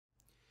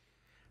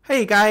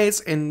Hey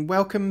guys, and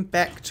welcome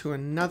back to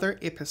another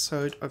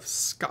episode of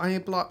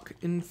Skyblock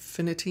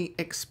Infinity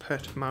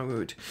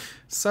Expertmode.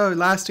 So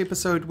last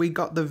episode we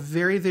got the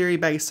very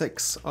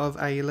basics of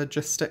a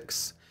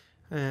logistics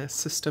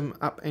system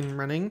up and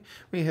running.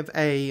 We have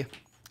a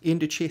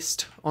ender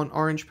chest on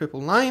orange,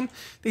 purple, lime.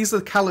 These are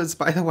the colours,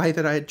 by the way,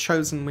 that I had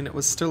chosen when it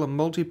was still a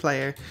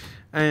multiplayer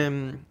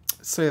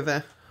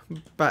server,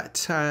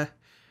 but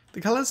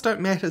the colours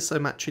don't matter so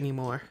much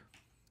anymore.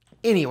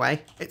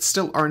 Anyway, it's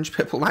still orange,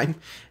 purple, lime,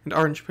 and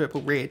orange,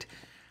 purple, red.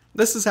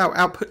 This is our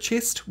output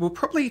chest. We'll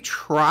probably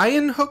try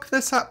and hook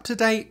this up to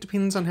date,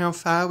 depends on how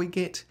far we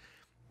get,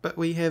 but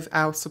we have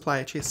our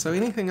supplier chest. So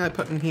anything I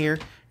put in here,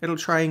 it'll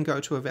try and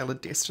go to a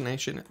valid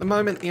destination. At the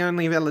moment, the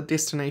only valid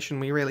destination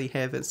we really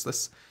have is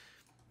this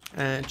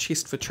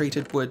chest for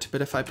treated wood,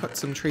 but if I put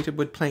some treated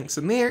wood planks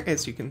in there,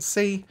 as you can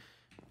see,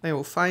 they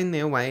will find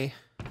their way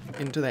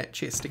into that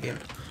chest again.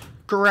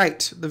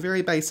 Great, the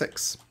very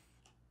basics.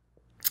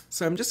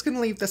 So I'm just going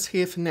to leave this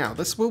here for now.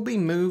 This will be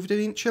moved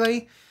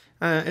eventually.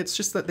 It's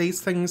just that these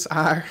things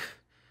are...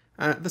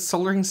 the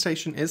soldering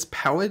station is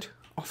powered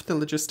off the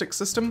logistics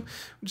system,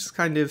 which is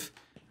kind of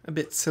a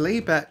bit silly,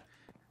 but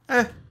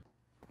what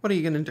are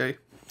you going to do?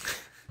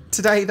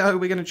 Today, though,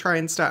 we're going to try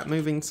and start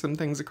moving some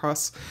things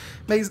across.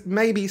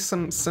 Maybe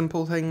some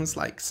simple things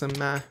like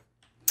some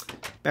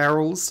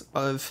barrels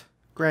of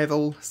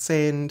gravel,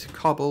 sand,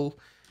 cobble,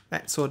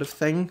 that sort of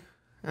thing.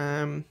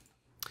 That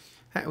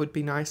would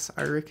be nice,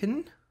 I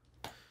reckon.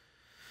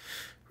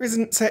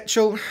 Resident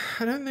satchel.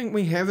 I don't think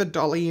we have a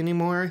dolly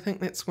anymore. I think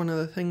that's one of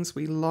the things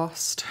we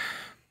lost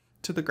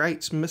to the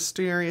great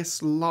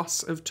mysterious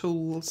loss of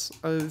tools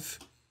of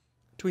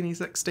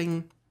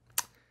 2016.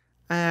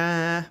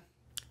 So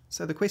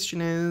the question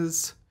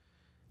is,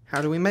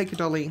 how do we make a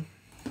dolly?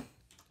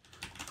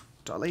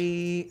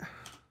 Dolly.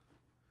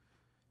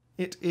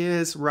 It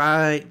is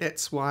right.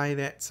 That's why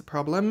that's a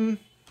problem.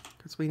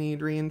 Because we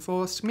need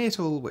reinforced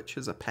metal, which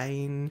is a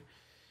pain.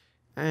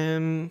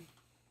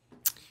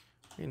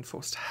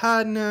 Reinforced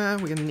hardener,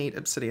 we're going to need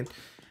obsidian.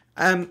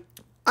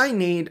 I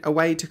need a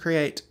way to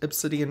create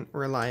obsidian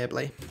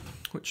reliably,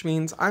 which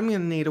means I'm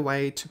going to need a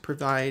way to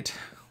provide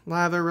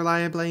lava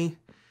reliably.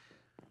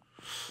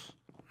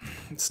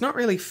 It's not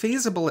really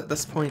feasible at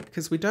this point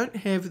because we don't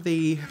have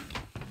the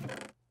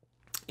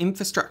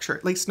infrastructure,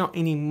 at least not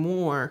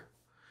anymore,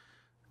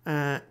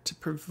 to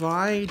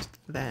provide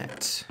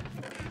that.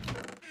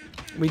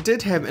 We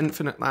did have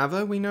infinite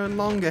lava, we no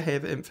longer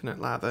have infinite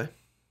lava.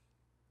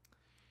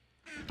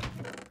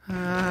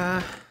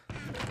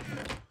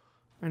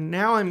 And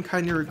now I'm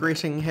kind of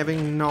regretting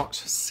having not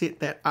set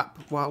that up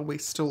while we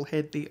still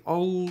had the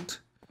old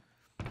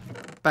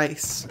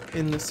base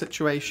in the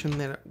situation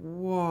that it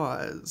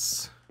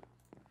was.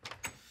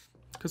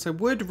 Because I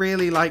would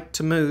really like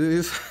to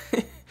move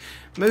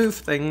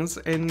things,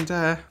 and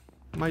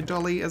my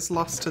dolly is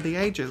lost to the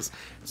ages.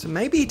 So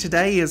maybe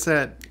today is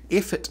an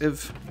effort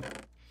of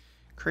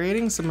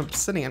creating some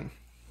obsidian.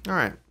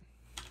 Alright.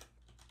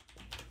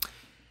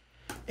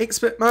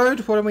 Expert mode,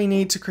 what do we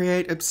need to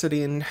create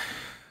obsidian?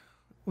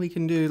 We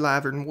can do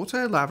lava and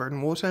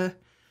water.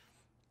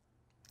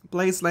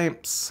 Blaze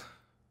lamps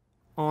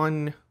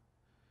on.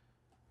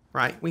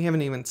 Right, we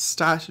haven't even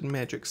started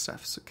magic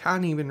stuff, so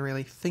can't even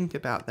really think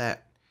about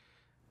that.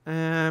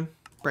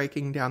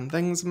 Breaking down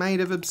things made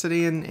of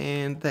obsidian,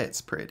 and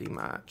that's pretty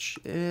much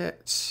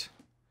it.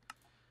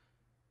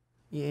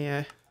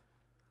 Yeah.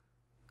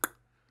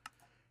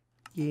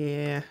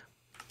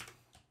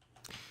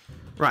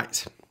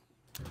 Right.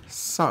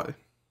 So,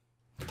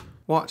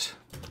 what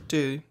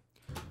do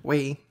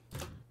we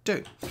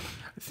do? I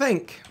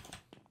think,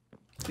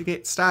 to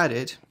get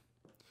started,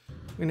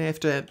 we're going to have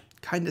to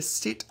kind of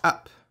set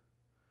up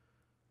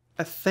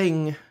a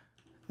thing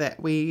that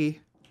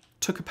we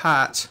took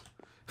apart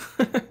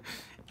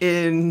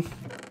in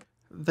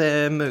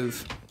the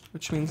move.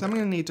 Which means I'm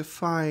going to need to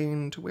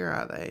find, where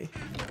are they?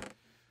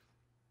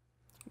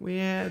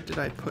 Where did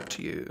I put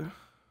you?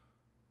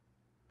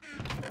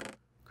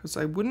 Because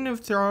I wouldn't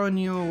have thrown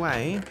you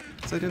away,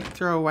 because I didn't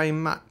throw away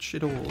much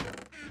at all.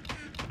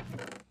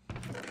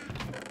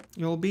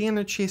 You'll be in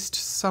a chest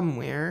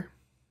somewhere.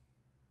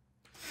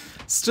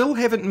 Still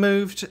haven't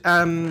moved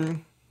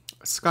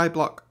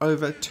Skyblock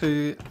over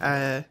to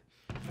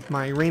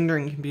my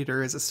rendering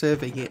computer as a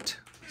server yet.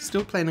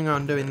 Still planning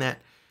on doing that.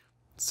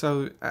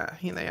 So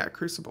here they are,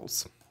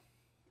 crucibles.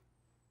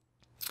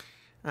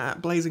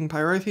 Blazing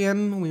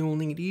pyrotheum, we will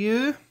need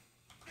you.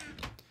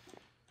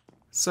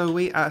 So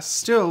we are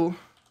still...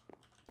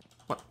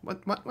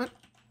 What? Oh,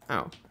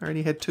 I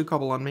already had 2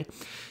 cobble on me.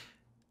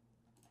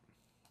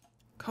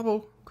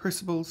 Cobble,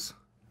 crucibles,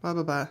 blah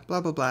blah blah, blah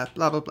blah blah,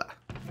 blah blah blah.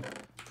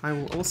 I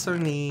will also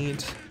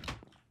need...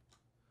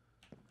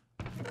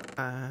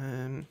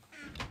 an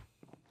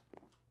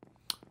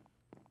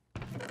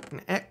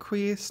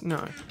aqueous...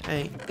 no,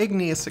 a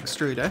igneous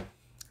extruder.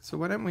 So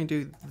why don't we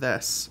do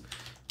this?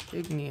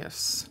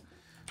 Igneous.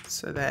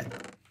 So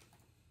that...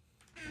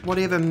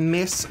 whatever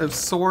mess of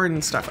soaring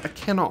stuff. I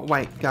cannot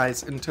wait,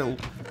 guys, until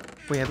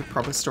we have a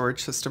proper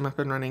storage system up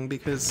and running,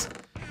 because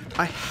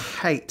I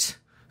hate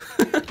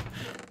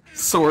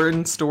saw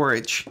in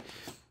storage.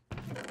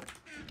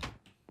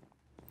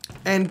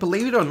 And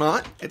believe it or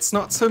not, it's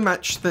not so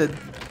much the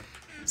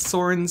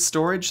saw in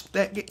storage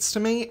that gets to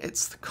me,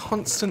 it's the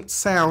constant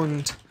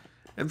sound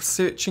of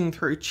searching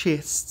through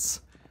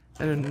chests.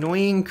 An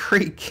annoying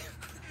creak.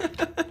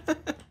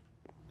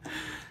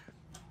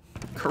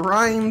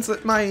 Grinds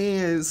at my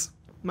ears.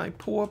 My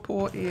poor,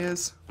 poor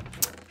ears.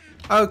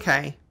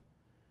 Okay.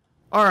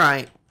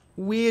 Alright.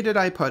 Where did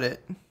I put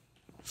it?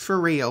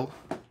 For real.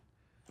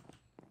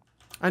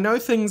 I know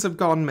things have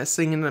gone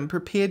missing and I'm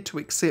prepared to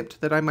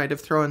accept that I might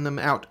have thrown them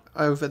out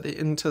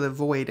into the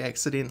void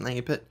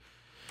accidentally, but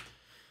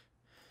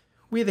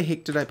where the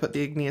heck did I put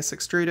the igneous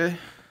extruder?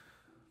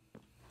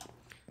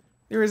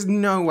 There is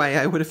no way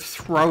I would have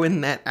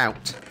thrown that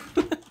out.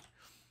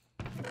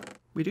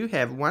 We do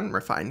have one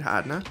refined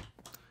hardener.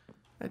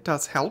 That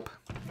does help.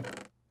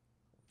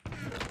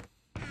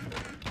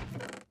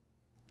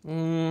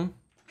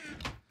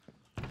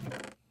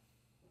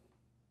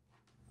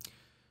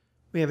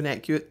 We have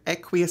an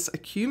aqueous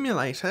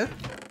accumulator.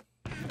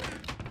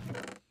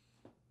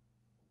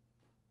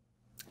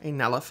 A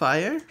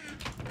nullifier.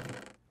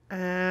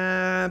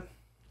 Right,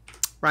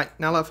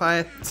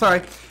 nullifier.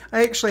 Sorry,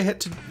 I actually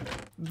had to...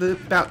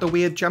 about the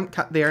weird jump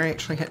cut there, I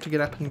actually had to get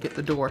up and get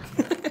the door.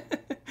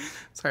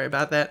 Sorry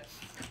about that.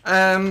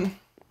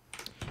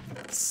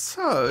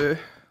 So...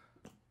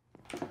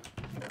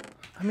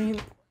 I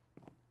mean...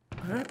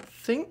 I don't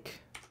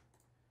think...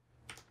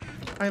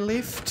 I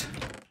left...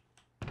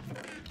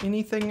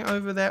 anything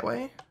over that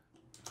way?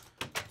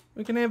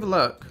 We can have a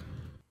look.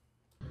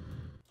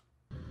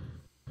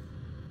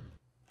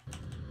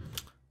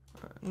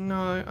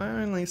 No, I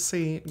only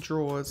see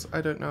drawers.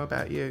 I don't know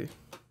about you.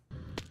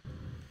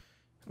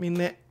 I mean,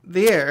 that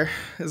there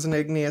is an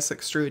igneous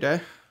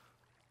extruder.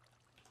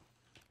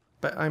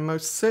 But I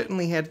most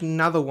certainly had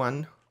another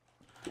one,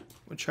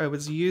 which I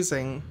was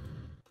using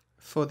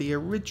for the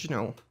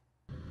original.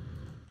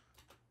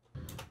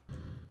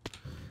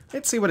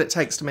 Let's see what it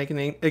takes to make an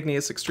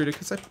igneous extruder,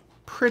 because I'm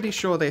pretty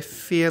sure they're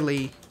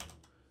fairly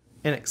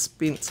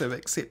inexpensive,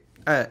 except,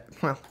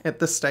 well, at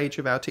this stage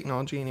of our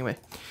technology anyway.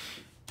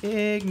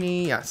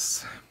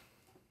 Igneous.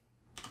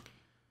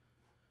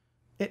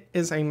 It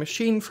is a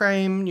machine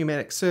frame,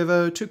 pneumatic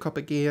servo, 2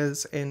 copper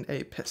gears, and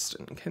a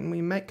piston. Can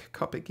we make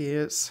copper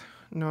gears?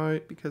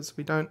 No, because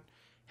we don't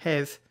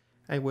have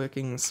a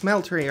working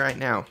smeltery right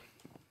now.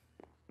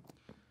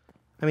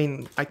 I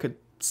mean, I could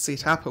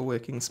set up a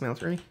working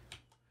smeltery.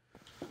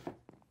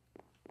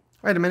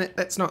 Wait a minute,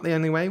 that's not the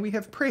only way. We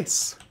have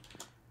press.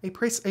 A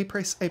press, a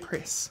press, a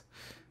press.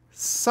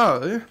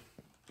 So,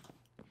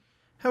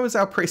 how is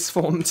our press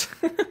formed?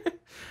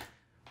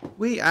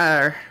 We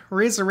are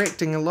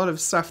resurrecting a lot of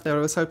stuff that I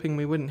was hoping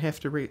we wouldn't have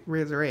to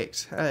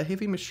resurrect.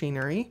 Heavy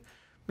machinery,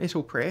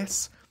 metal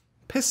press,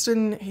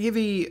 piston,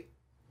 heavy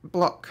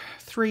block,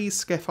 3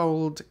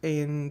 scaffold,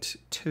 and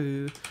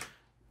 2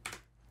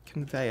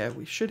 conveyor.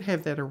 We should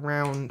have that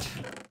around.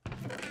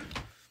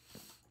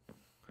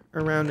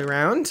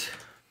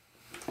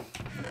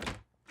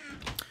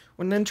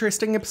 What an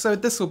interesting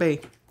episode this will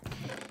be.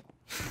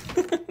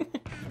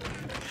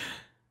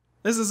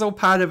 This is all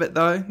part of it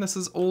though. This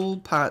is all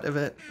part of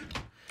it.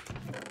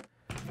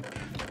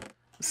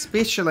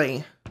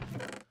 Especially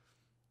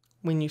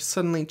when you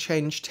suddenly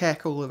change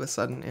tack all of a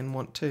sudden and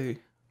want to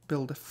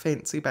build a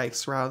fancy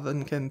base rather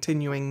than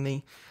continuing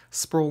the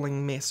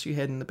sprawling mess you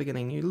had in the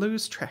beginning. You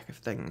lose track of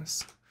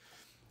things.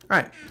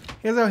 Alright,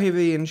 here's our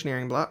heavy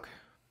engineering block.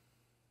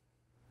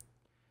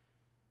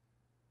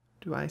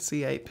 Do I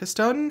see a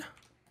piston?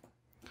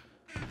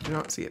 Do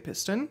not see a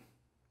piston.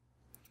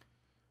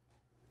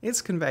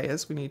 Here's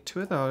conveyors. We need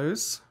 2 of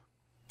those.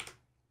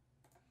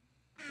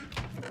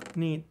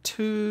 Need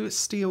 2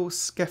 steel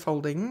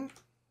scaffolding.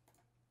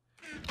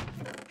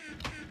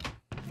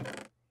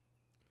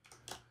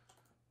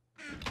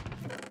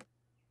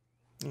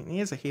 And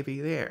here's a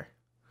heavy there.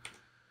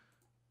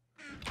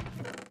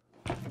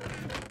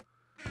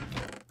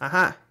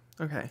 Aha!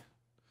 Okay.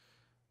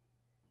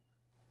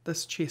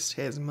 This chest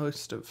has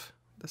most of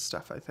the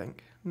stuff, I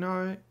think.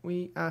 No,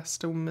 we are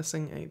still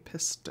missing a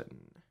piston.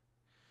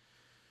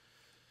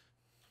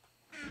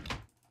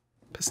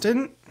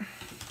 Piston?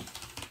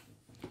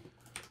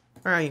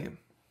 Where are you?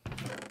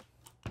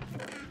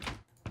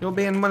 You'll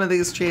be in one of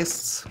these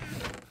chests.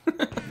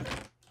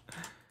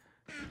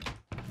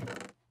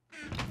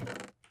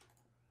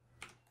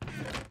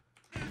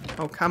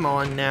 Oh, come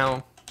on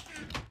now.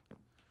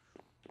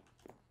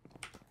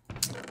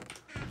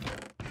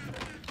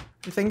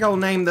 I think I'll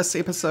name this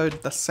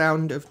episode The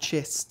Sound of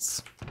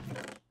Chests.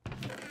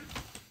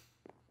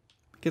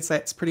 Because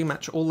that's pretty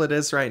much all it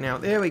is right now.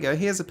 There we go,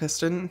 here's a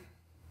piston.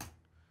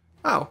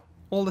 Oh,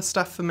 all the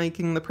stuff for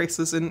making the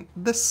presses in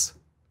this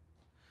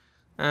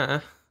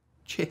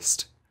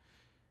chest.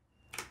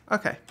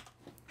 Okay,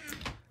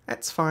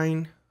 that's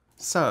fine.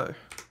 So,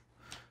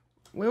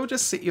 we'll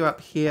just set you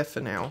up here for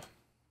now.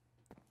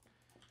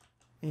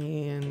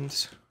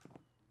 And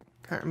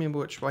can't remember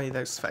which way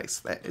those face.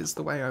 That is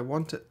the way I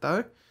want it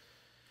though.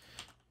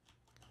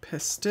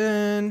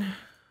 Piston.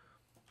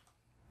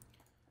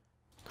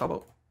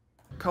 Cobble.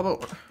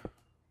 cobble.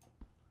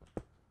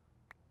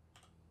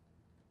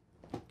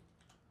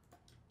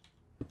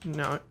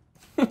 No.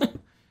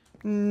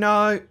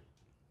 No.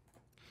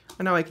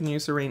 I know I can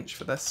use a wrench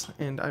for this,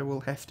 and I will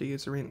have to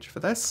use a wrench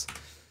for this.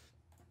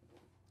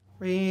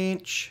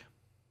 Wrench.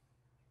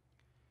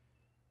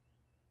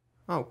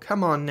 Oh,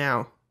 come on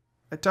now.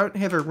 I don't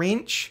have a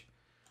wrench?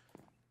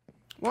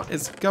 What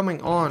is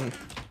going on?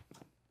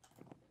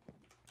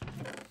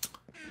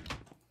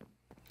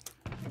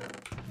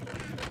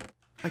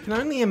 I can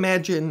only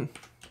imagine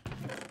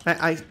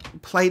that I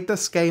played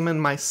this game in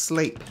my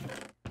sleep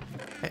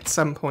at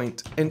some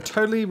point and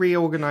totally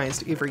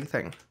reorganized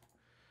everything,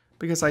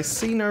 because I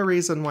see no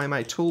reason why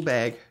my tool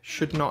bag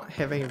should not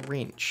have a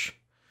wrench.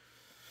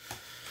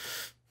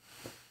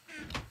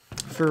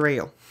 For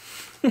real.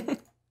 Am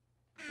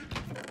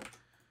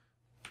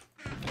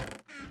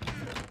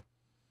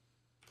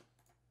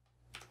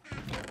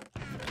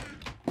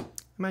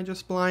I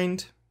just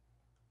blind?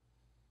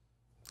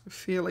 I'm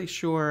fairly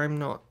sure I'm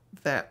not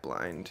that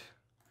blind.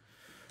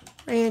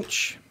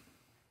 Wrench.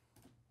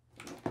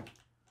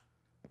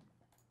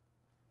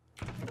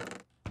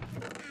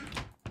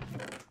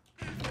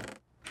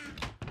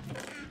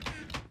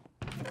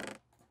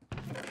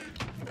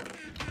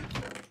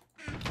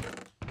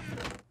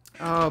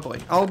 Oh boy,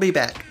 I'll be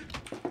back.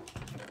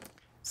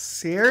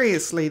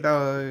 Seriously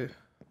though.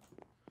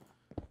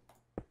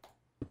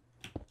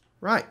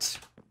 Right.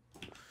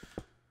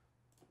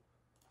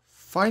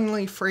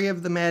 Finally free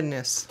of the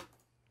madness.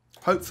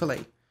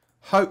 Hopefully.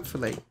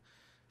 Hopefully.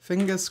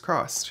 Fingers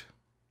crossed.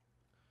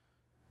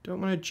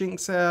 Don't want to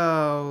jinx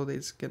out.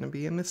 There's going to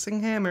be a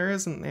missing hammer,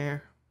 isn't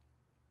there?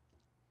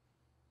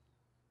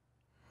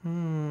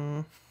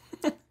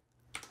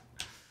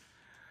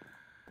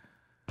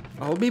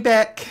 I'll be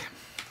back.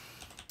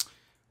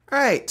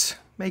 Right.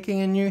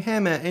 Making a new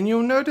hammer. And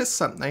you'll notice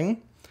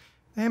something.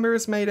 The hammer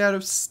is made out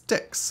of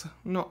sticks,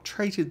 not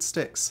traded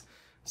sticks.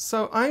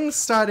 So I'm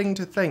starting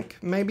to think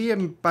maybe a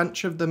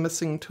bunch of the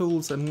missing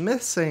tools are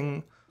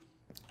missing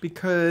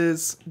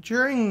because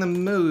during the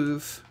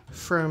move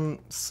from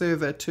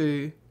server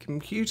to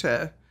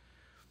computer,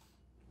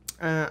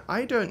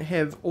 I don't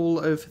have all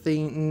of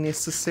the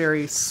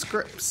necessary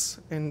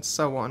scripts and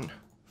so on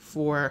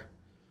for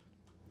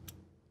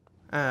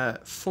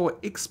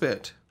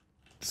Expert.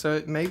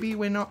 So maybe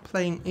we're not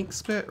playing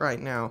Expert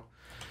right now.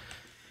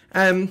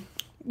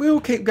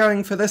 We'll keep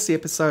going for this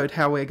episode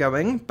how we're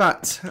going,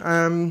 but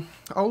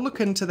I'll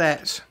look into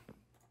that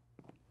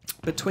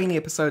between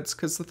episodes,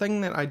 because the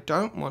thing that I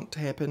don't want to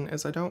happen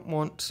is I don't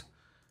want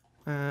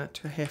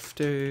to have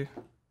to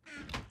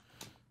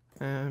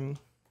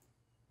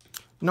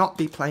not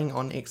be playing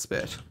on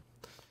Expert.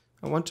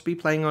 I want to be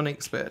playing on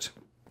Expert.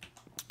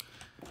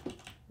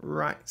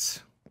 Right.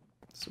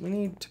 So we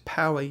need to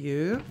power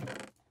you.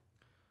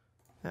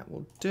 That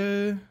will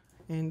do,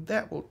 and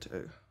that will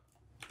do.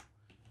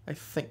 I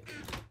think.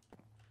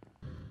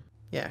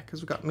 Yeah,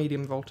 because we've got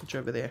medium voltage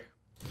over there.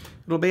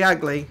 It'll be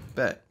ugly,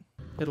 but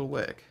it'll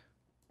work.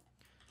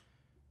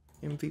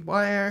 MV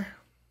wire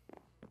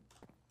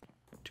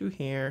to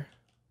here,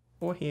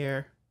 or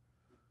here,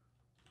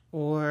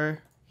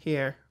 or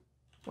here.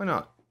 Why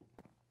not?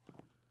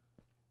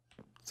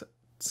 So,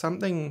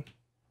 something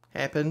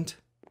happened.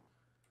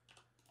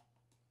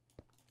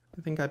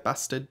 I think I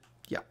busted.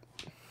 Yep.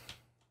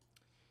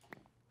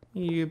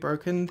 You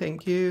broken,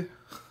 thank you.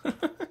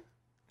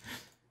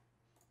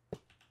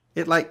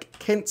 It like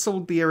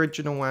cancelled the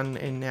original one,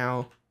 and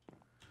now.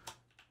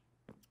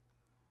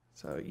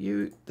 So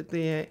you to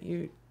there,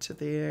 you to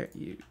there,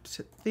 you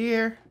to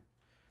there.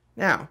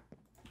 Now,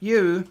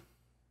 you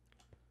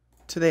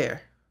to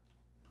there.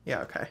 Yeah,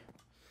 okay.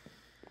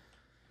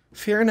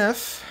 Fair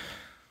enough.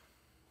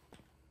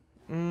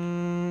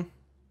 You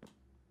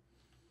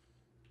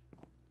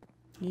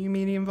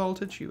medium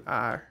voltage? You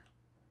are.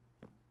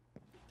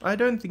 I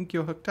don't think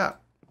you're hooked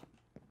up.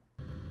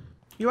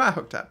 You are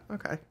hooked up,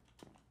 okay.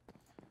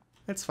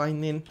 That's fine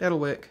then, that'll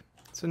work.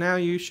 So now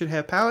you should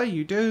have power,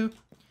 you do.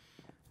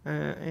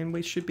 And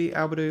we should be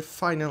able to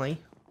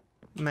finally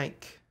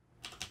make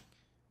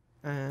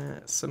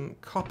some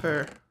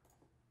copper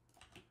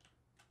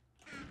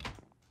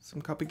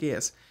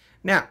gears.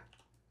 Now,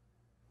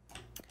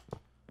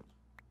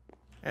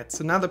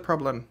 that's another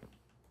problem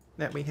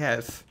that we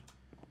have.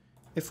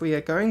 If we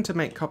are going to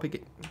make copper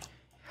gears...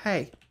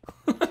 Hey.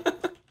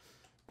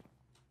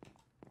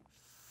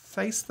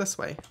 Face this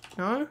way.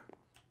 No?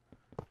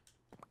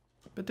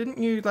 But didn't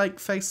you, like,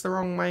 face the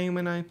wrong way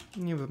when I...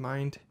 Never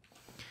mind.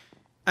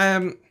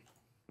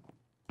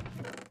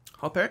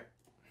 Hopper.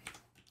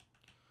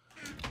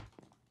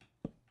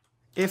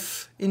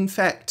 If, in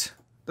fact,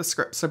 the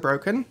scripts are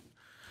broken,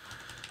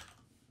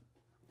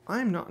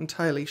 I'm not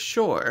entirely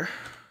sure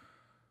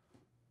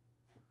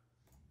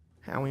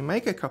how we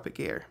make a copper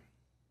gear.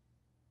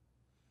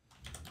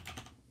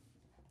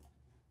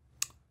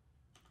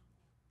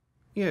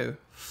 You,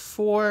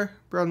 4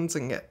 bronze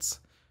ingots.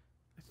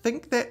 I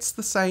think that's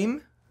the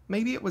same.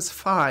 Maybe it was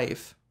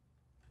 5.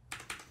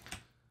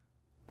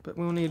 But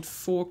we'll need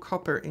 4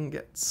 copper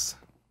ingots.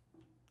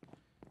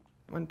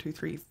 1, 2,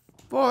 3,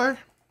 4.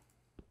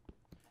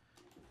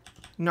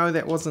 No,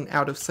 that wasn't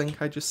out of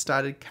sync. I just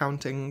started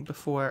counting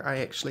before I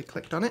actually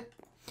clicked on it.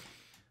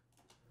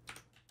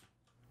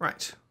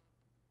 Right.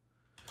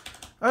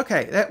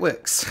 Okay, that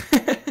works.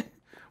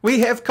 We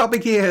have copper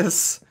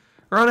gears.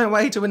 We're on our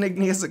way to an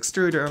igneous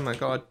extruder. Oh my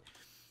god.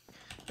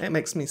 That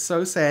makes me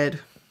so sad.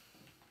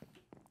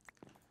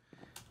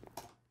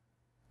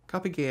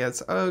 Copper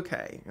gears.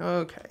 Okay,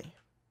 okay.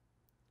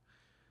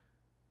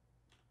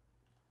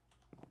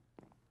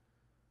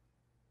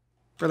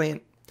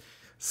 Brilliant.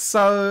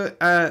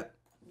 So,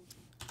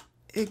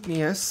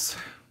 igneous.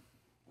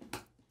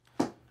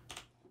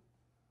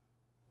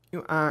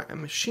 You are a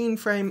machine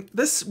frame.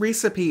 This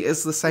recipe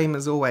is the same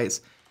as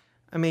always.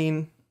 I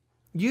mean,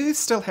 you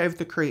still have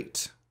the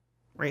correct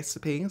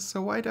recipe,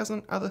 so why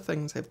doesn't other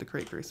things have the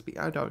correct recipe?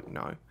 I don't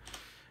know.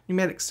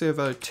 Pneumatic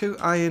servo, 2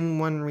 iron,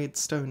 1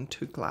 redstone,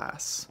 2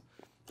 glass.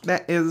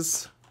 That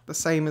is the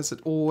same as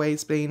it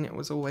always been. It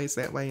was always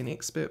that way in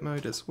expert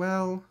mode as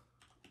well.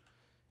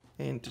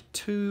 And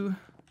 2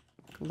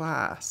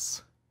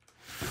 glass.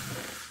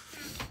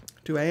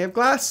 Do I have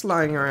glass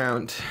lying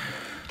around?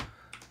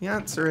 The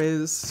answer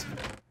is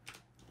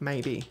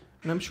maybe.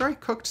 And I'm sure I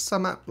cooked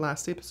some up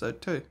last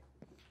episode too.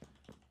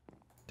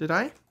 Did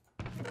I?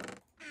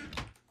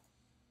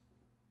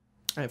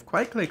 I have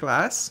quite clear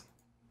glass.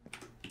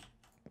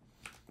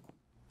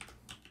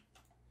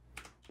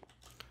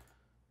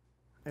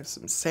 I have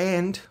some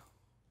sand.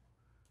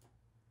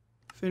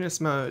 Furnace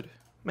mode.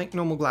 Make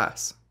normal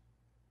glass.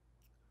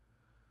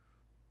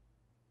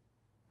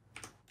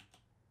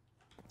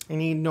 I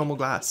need normal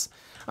glass.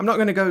 I'm not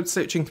going to go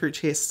searching through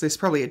chests. There's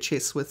probably a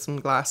chest with some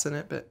glass in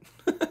it, but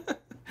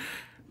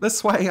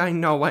this way I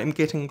know I'm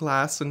getting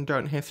glass and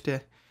don't have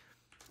to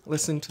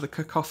listen to the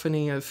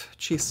cacophony of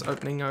chests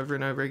opening over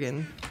and over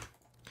again.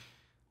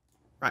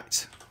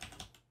 Right.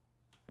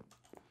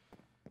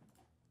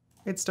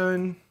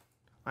 Redstone,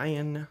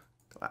 iron,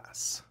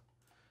 glass.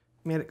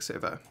 Pneumatic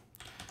servo.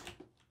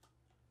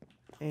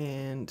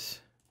 And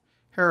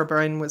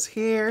Herobrine was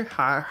here.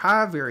 Ha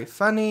ha, very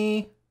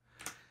funny.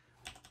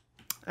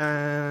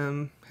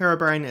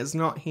 Herobrine is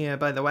not here,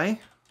 by the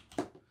way.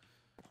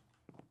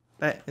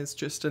 That is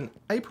just an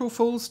April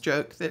Fool's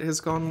joke that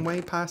has gone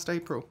way past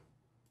April.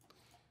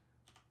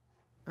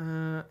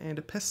 And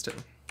a piston.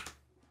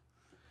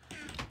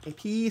 A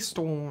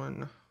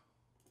piston.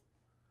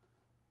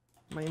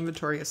 My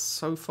inventory is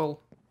so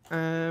full.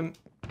 I'm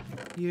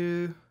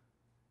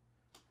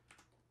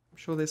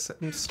sure there's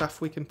some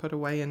stuff we can put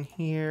away in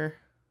here.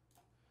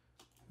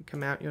 You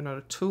come out, you're not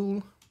a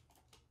tool.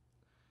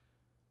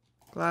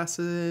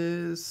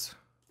 Glasses.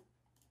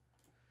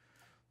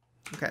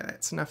 Okay,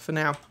 that's enough for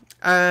now.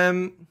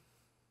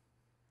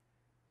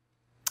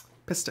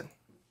 Piston.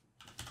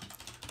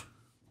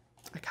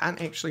 I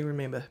can't actually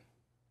remember.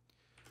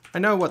 I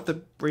know what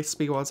the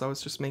recipe was, I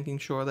was just making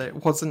sure that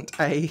it wasn't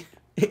a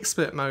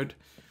expert mode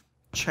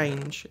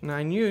change, and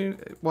I knew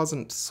it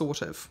wasn't,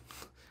 sort of.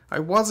 I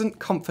wasn't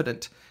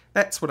confident.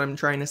 That's what I'm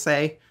trying to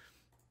say.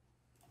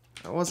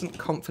 I wasn't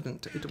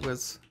confident it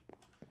was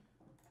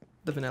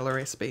the vanilla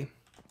recipe.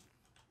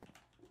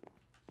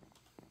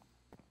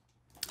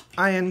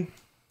 Iron,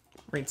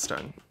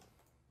 redstone.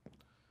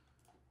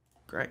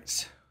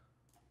 Great.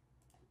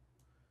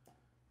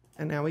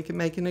 And now we can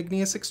make an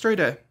igneous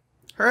extruder.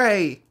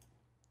 Hooray!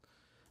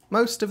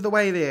 Most of the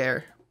way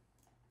there.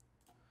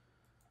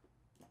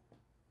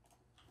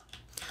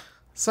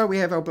 So we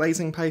have our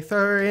blazing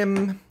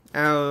pythorium,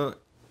 our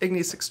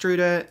igneous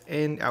extruder,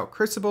 and our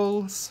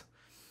crucibles.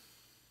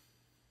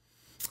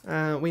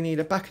 We need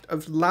a bucket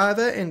of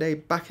lava and a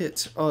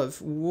bucket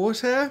of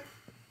water.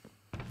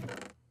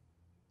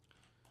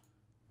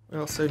 We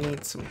also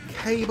need some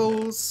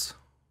cables.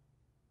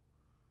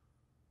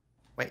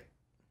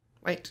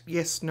 Wait,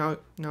 yes, no,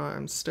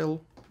 I'm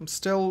still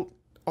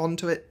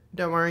onto it,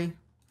 don't worry.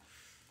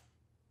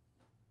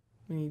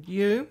 We need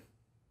you.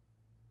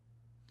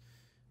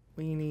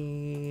 We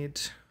need...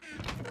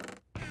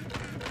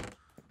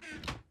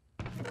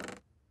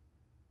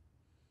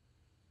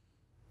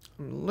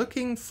 I'm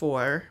looking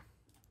for...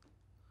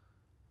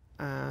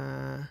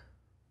 I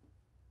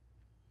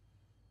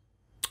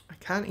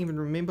can't even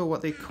remember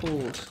what they're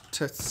called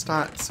to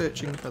start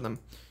searching for them.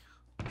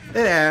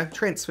 There,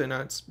 transfer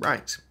nodes,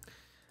 right.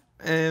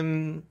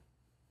 You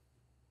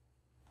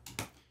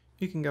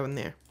can go in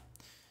there.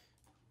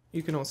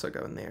 You can also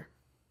go in there.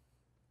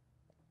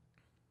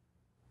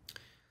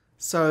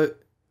 So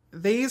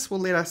these will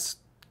let us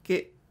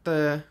get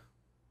the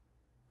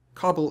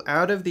cobble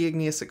out of the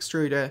igneous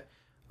extruder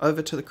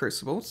over to the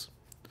crucibles,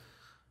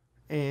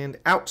 and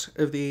out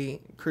of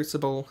the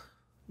crucible,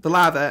 the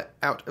lava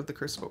out of the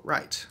crucible,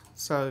 right.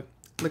 So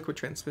liquid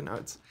transfer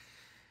nodes.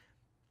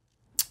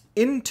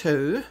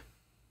 Into...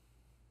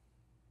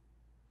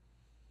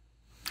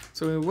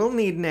 So we will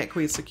need an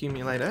aqueous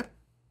accumulator.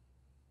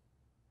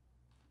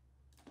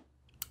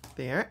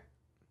 There.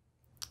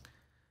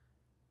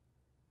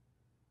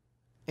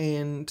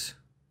 And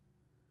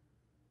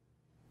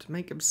to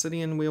make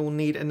obsidian, we will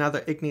need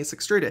another igneous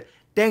extruder.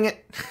 Dang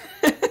it!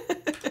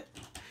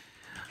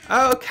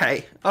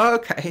 Okay.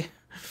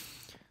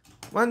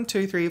 1,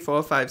 2, 3,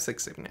 4, 5,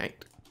 6, 7,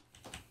 8.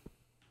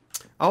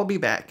 I'll be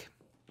back.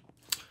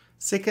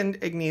 Second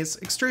igneous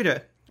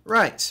extruder.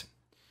 Right.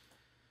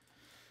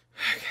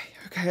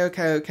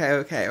 Okay.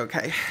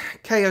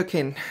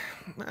 Kaioken.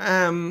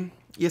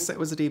 Yes, that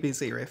was a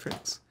DBZ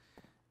reference.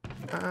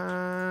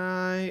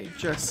 I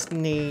just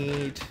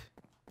need...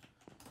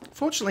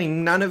 Fortunately,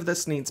 none of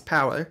this needs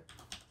power,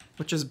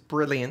 which is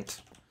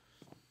brilliant.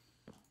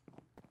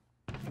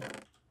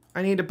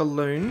 I need a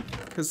balloon,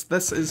 because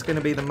this is going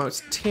to be the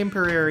most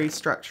temporary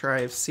structure I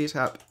have set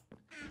up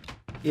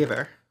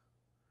ever.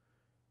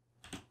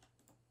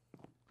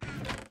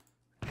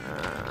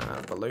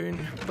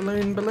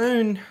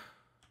 Balloon.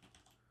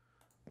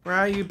 Where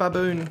are you,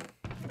 baboon?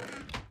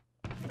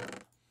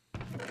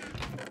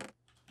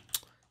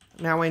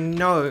 Now I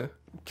know,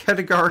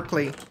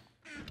 categorically,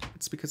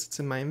 it's because it's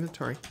in my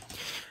inventory.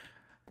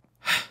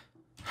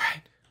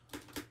 Right.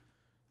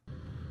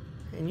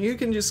 And you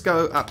can just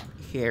go up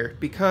here,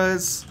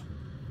 because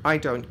I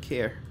don't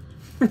care.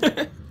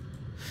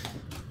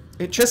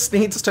 It just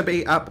needs to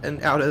be up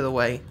and out of the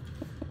way.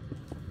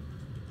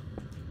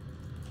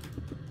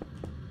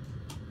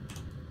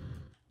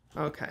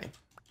 Okay.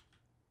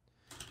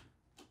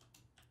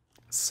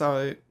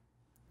 So,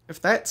 if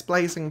that's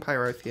blazing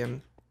pyrotheum,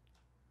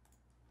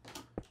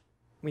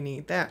 we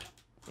need that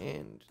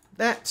and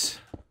that.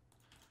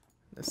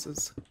 This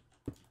is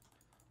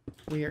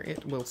where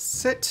it will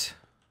sit.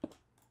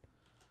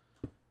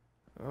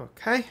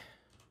 Okay.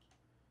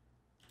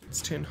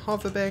 Let's turn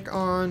hover back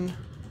on.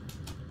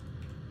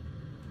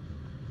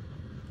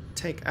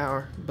 Take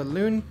our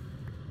balloon.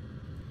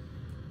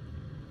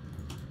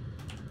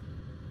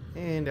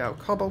 And our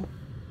cobble.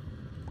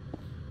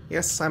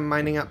 Yes, I'm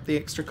mining up the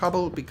extra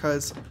cobble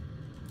because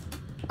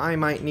I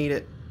might need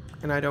it,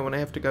 and I don't want to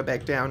have to go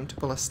back down to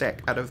pull a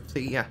stack out of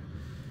the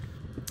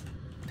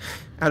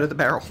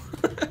barrel.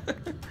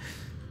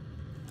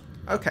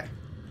 Okay.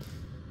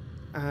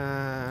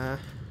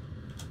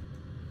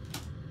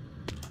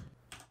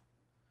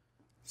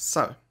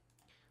 So,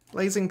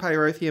 blazing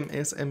pyrotheum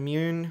is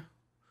immune.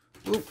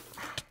 Ooh.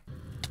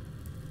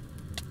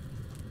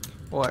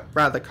 Or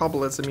rather,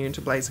 cobble is immune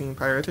to blazing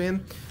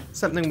pyrotheum.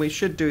 Something we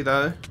should do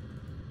though.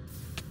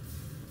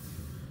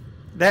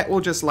 That will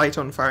just light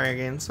on fire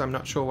again, so I'm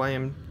not sure why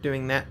I'm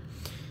doing that.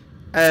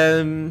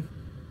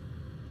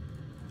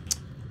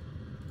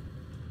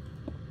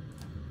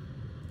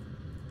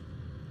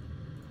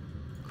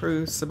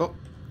 Crucible.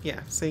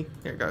 Yeah, see?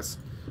 There it goes.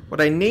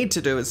 What I need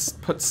to do is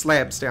put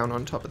slabs down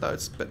on top of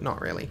those, but not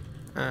really.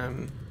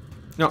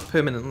 Not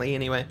permanently,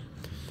 anyway.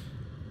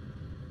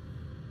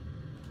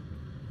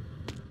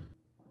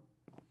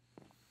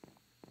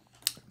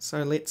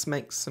 So let's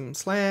make some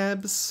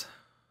slabs.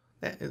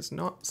 That is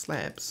not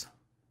slabs.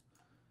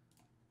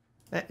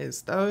 That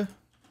is though.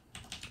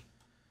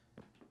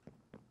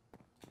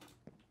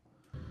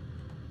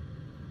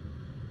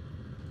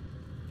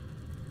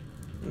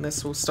 And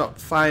this will stop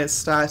fires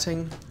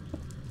starting.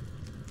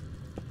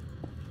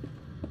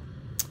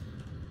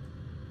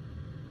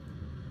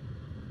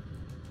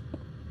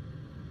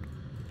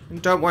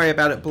 And don't worry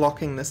about it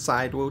blocking this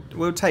side.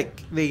 We'll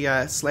take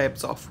the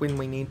slabs off when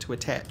we need to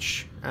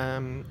attach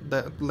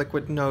the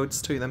liquid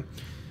nodes to them.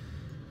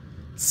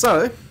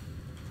 So,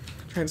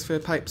 transfer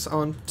pipes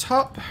on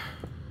top.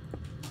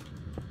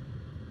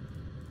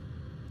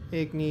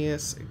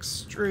 Igneous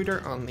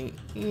extruder on the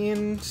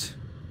end.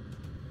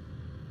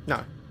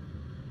 No.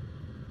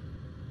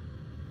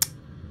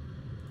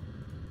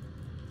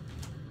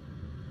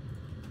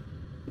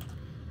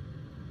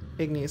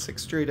 Igneous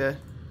extruder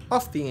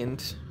off the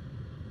end.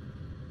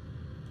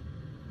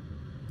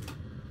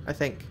 I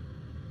think.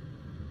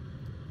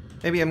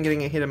 Maybe I'm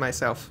getting ahead of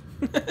myself.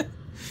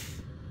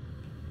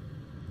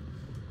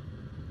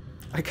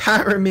 I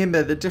can't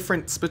remember the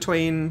difference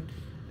between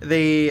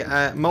the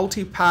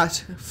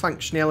multi-part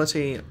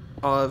functionality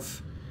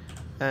of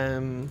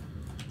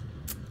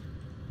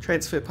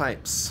transfer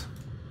pipes.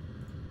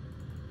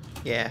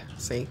 Yeah,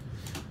 see?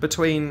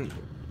 Between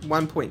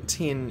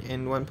 1.10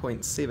 and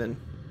 1.7.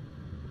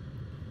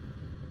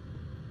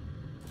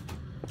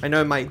 I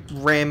know my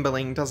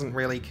rambling doesn't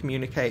really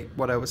communicate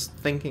what I was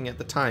thinking at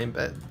the time,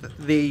 but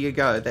there you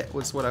go, that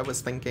was what I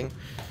was thinking.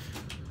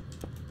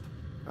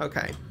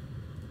 Okay.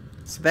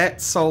 So that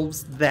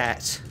solves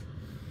that,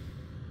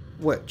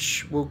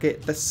 which will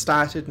get this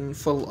started and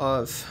full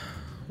of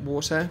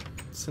water,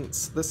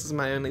 since this is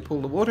my only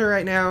pool of water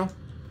right now.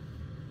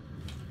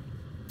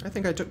 I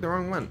think I took the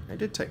wrong one. I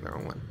did take the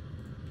wrong one.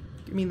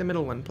 Give me the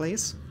middle one,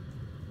 please.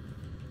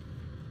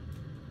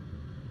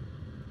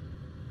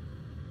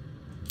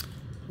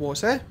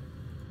 Water.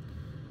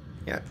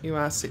 Yeah, you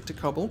are set to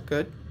cobble.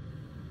 Good.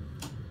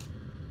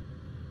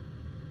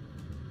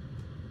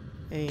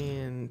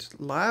 And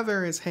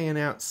lava is hanging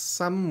out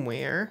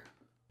somewhere.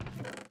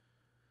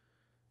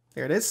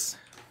 There it is.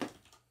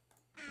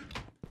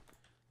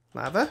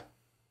 Lava.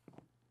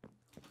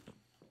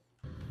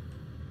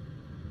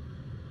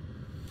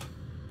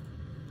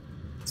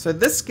 So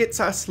this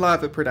gets us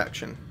lava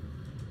production.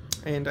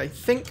 And I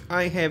think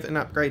I have an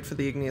upgrade for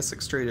the igneous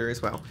extruder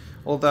as well.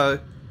 Although,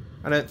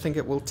 I don't think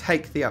it will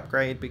take the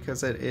upgrade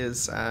because it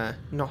is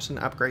not an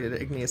upgraded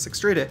igneous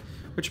extruder,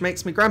 which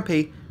makes me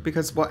grumpy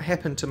because what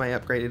happened to my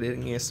upgraded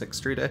igneous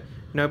extruder,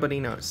 nobody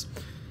knows.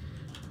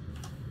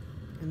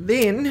 And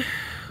then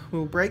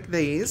we'll break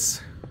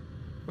these,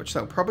 which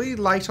they'll probably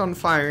light on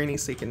fire any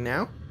second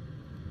now.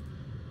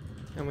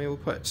 And we will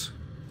put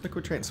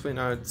liquid transfer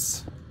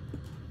nodes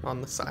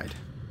on the side.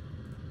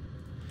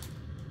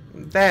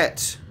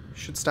 That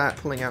should start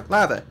pulling out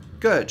lava.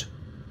 Good.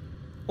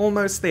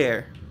 Almost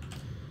there.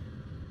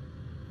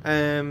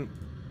 I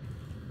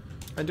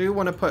do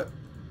want to put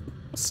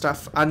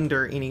stuff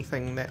under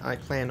anything that I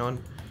plan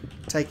on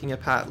taking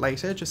apart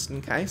later, just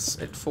in case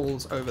it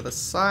falls over the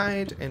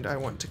side and I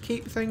want to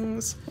keep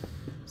things,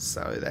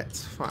 so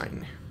that's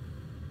fine.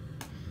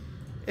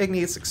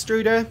 Igneous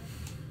extruder.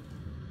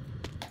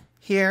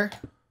 Here.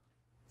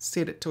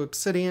 Set it to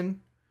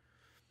obsidian.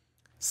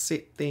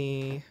 Set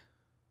the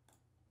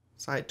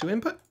side to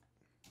input.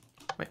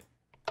 Wait.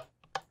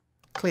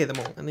 Clear them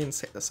all and then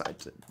set the side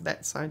to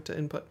that side to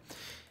input.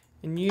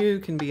 And you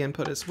can be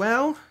input as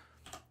well.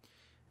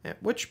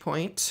 At which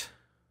point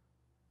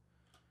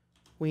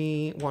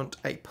we want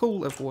a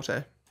pool of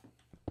water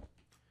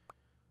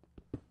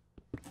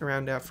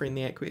around our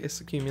friendly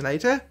aqueous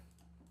accumulator.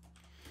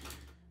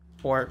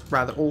 Or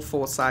rather all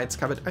four sides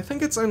covered. I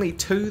think it's only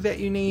 2 that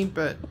you need,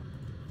 but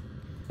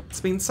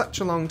it's been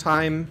such a long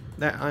time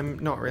that I'm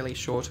not really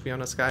sure, to be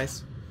honest,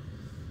 guys.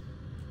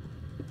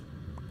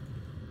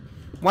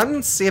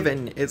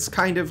 1.7 is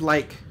kind of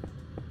like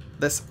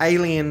this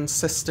alien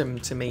system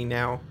to me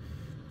now.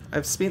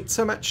 I've spent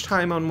so much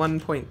time on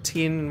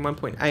 1.10 and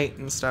 1.8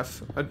 and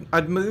stuff.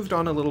 I'd moved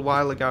on a little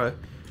while ago,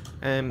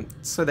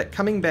 so that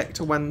coming back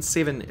to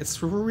 1.7,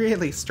 it's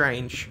really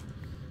strange.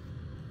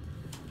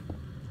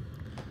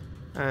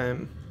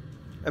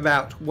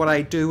 About what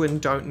I do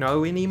and don't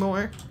know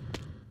anymore.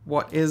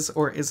 What is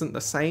or isn't the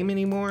same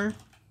anymore.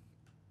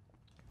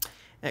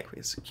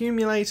 Aqueous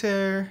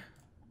accumulator.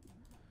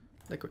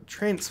 Liquid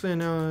transfer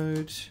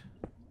node.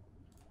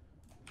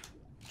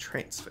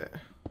 Transfer.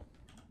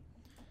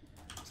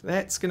 So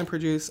that's going to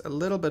produce a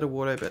little bit of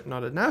water, but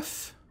not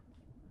enough.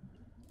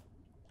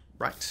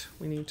 Right,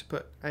 we need to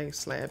put a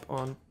slab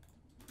on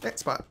that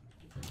spot.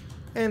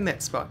 And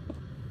that spot.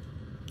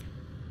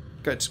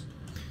 Good.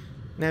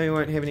 Now we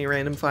won't have any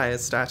random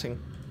fires starting.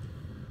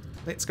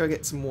 Let's go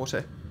get some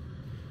water.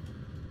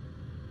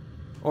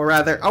 Or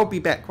rather, I'll be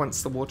back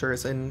once the water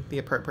is in the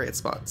appropriate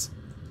spots.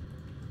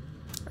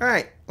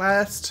 Alright,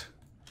 last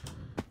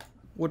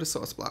water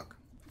source block.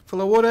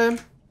 Full of water.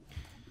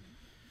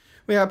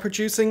 We are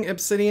producing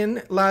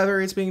obsidian. Lava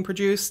is being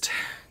produced.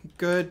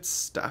 Good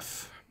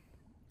stuff.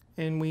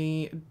 And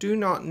we do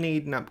not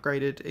need an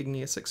upgraded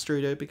igneous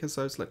extruder because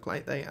those look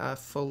like they are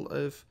full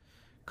of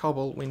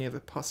cobble whenever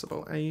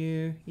possible. Are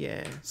you?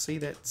 Yeah, see,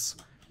 that's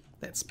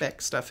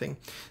back stuffing.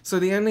 So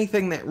the only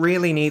thing that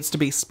really needs to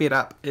be sped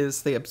up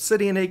is the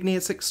obsidian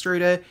igneous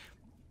extruder,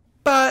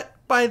 but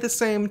by the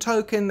same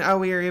token, are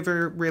we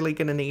ever really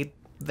going to need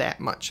that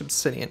much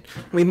obsidian?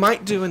 We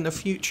might do in the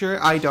future,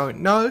 I don't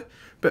know,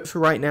 but for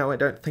right now I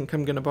don't think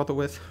I'm going to bother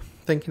with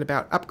thinking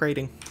about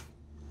upgrading.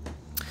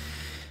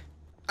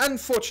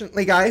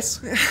 Unfortunately,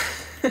 guys,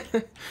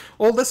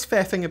 all this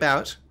faffing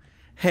about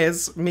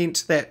has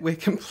meant that we're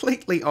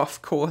completely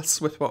off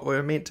course with what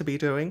we're meant to be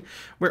doing.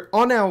 We're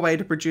on our way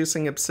to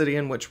producing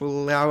obsidian, which will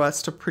allow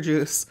us to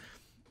produce,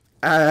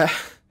 what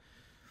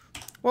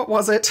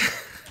was it?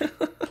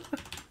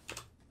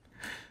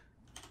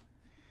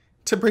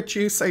 To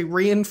produce a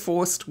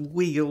reinforced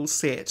wheel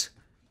set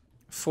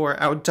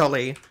for our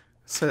dolly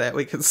so that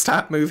we can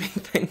start moving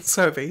things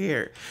over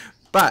here.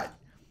 But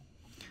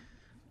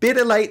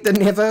better late than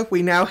never,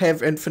 we now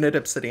have infinite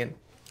obsidian.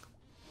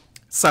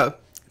 So,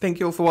 thank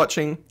you all for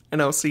watching,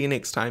 and I'll see you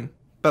next time.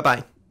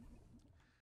 Bye-bye.